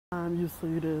Time you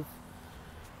see this,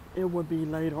 it would be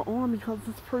later on because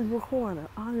it's pre-recorded.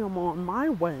 I am on my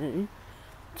way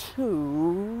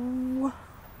to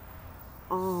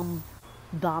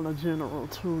Dollar General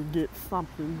to get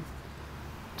something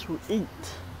to eat.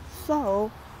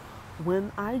 So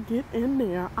when I get in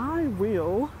there, I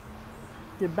will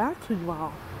get back to you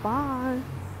all. Bye.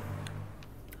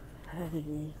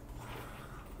 Hey,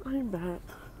 I'm back.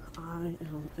 I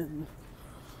am in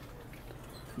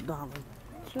Dollar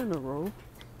General.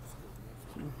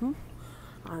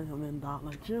 I am in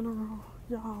Dollar General,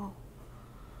 y'all.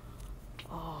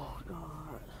 Oh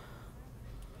God,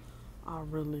 I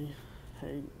really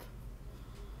hate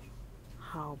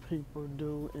how people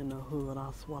do in the hood. I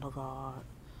swear to God,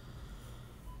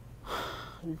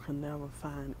 you can never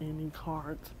find any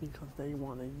carts because they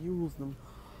want to use them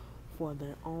for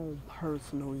their own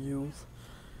personal use,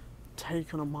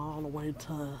 taking them all the way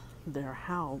to their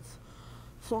house.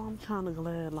 So I'm kind of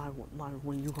glad, like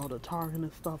when you go to Target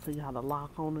and stuff, they got a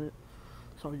lock on it,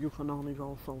 so you can only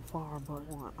go so far. But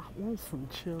I want some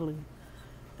chili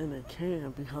in a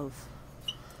can because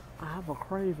I have a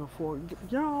craving for it.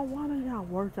 Y'all, why do y'all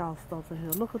work out stuff in here?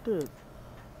 Look at this.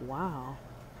 Wow.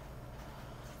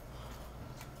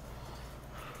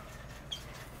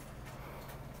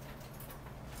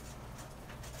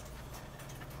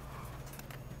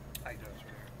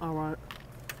 All right.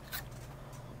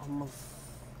 A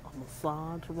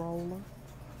massage roller,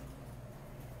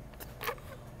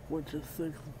 which is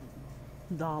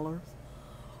 $6.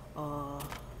 Uh,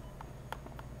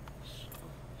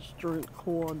 Strength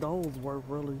core, those work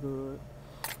really good.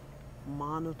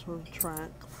 Monitor, track,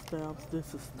 steps,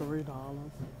 this is $3.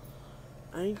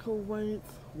 Ankle weights,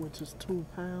 which is £2,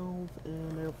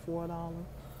 and they're $4.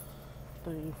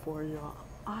 Thing for your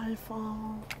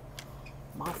iPhone.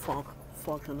 My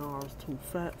fucking arm's too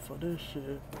fat for this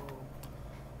shit.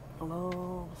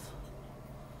 Gloves,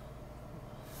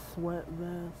 sweat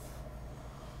vest,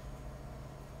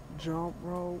 jump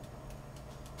rope,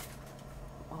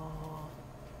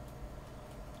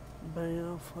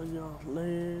 band for your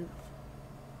legs.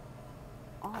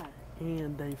 Oh,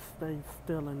 and they stay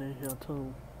still in here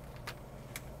too.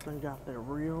 They got that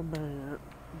real band.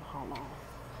 Hold on.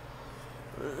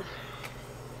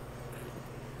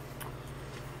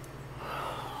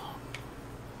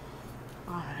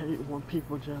 I hate when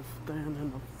people just stand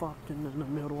in the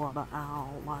middle of the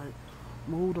aisle. Like,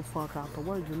 move the fuck out the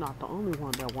way. You're not the only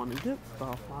one that want to get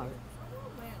stuff. Like,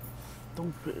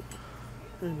 stupid.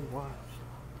 Anyway.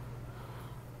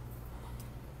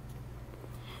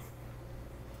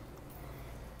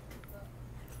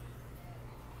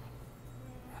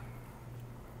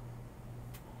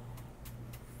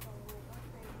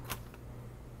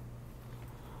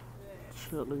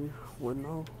 Chili with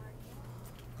no.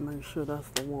 Make sure that's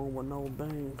the one with no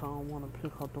bangs. I don't want to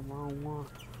pick up the wrong one.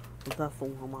 But that's the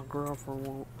one my girlfriend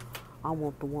wants. I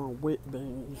want the one with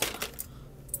bangs.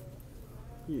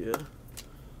 Yeah.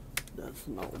 That's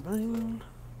no bang.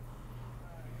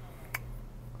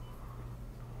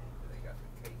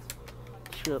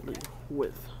 Chili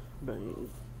with bangs.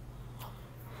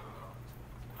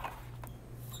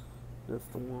 That's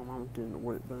the one I'm getting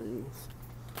with bangs.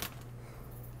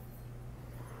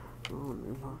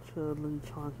 My chili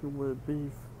chocolate with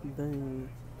beef bangs.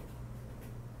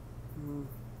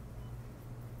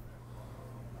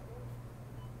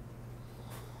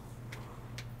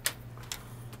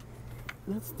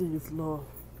 That's these little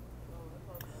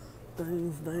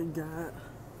things they got.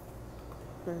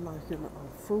 They like in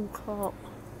a fruit cup.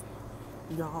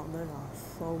 Y'all, they are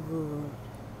so good.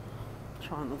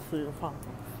 Trying to see if I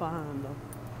can find them.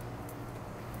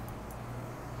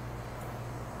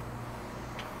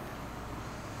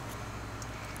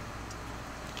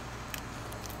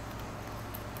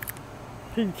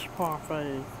 Peach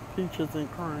parfait, peaches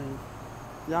and cream.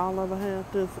 Y'all ever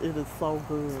had this? It is so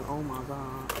good. Oh my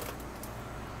God.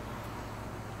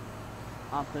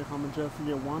 I think I'm gonna just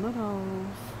get one of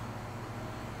those.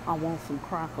 I want some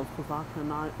crackers because I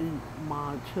cannot eat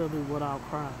my chili without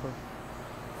crackers.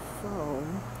 So,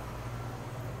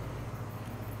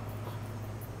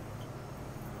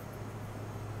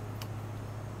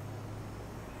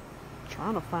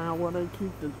 trying to find where they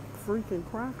keep the freaking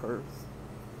crackers.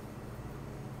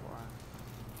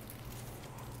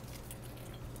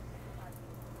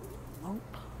 Nope.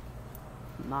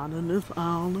 Not in this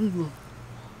aisle either.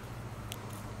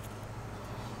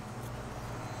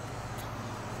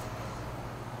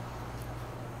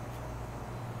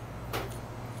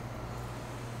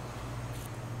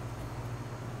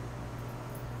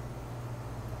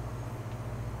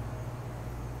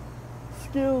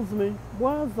 Excuse me,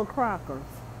 where's the crackers?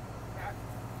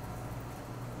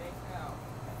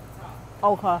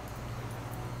 Okay.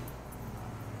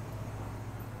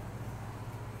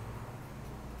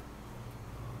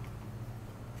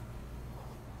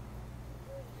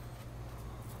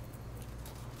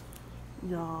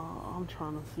 Y'all, I'm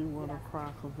trying to see where the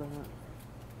crackers at.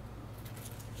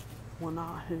 When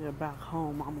I head back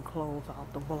home, I'm gonna close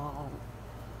out the vlog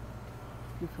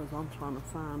because I'm trying to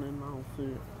find it and I don't see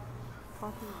it.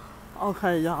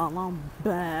 Okay, y'all, I'm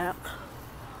back.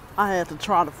 I had to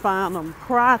try to find them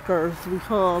crackers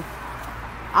because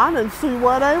I didn't see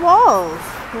where they was.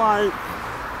 Like,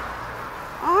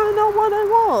 I didn't know where they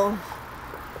was.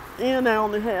 And they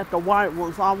only had the white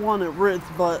ones. I wanted Ritz,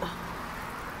 but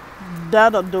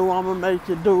that'll do. I'm gonna make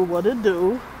it do what it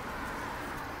do.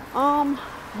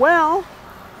 Well,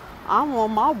 I'm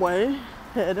on my way,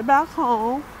 headed back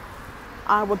home.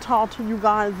 I will talk to you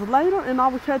guys later, and I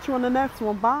will catch you in the next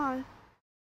one. Bye.